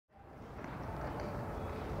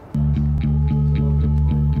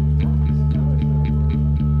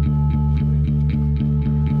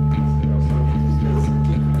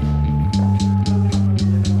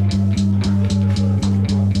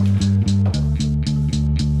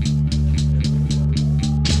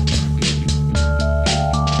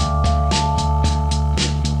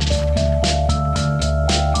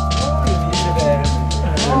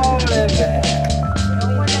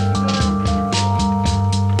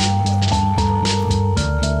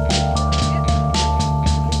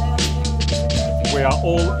are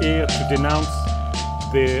all here to denounce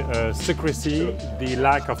the secrecy, the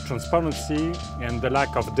lack of transparency and the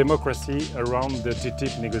lack of democracy around the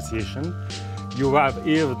TTIP negotiation. You have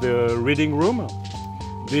here the reading room,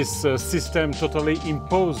 this system totally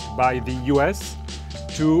imposed by the US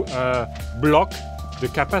to block the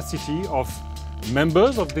capacity of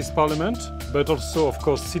members of this parliament, but also, of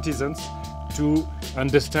course, citizens to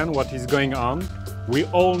understand what is going on. We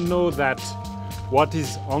all know that what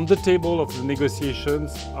is on the table of the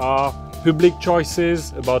negotiations are public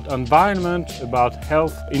choices about environment, about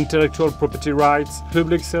health, intellectual property rights,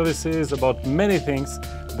 public services, about many things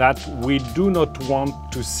that we do not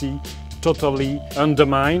want to see totally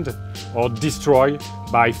undermined or destroyed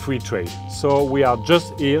by free trade. So we are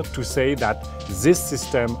just here to say that this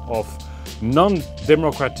system of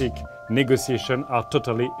non-democratic negotiation are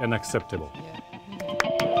totally unacceptable.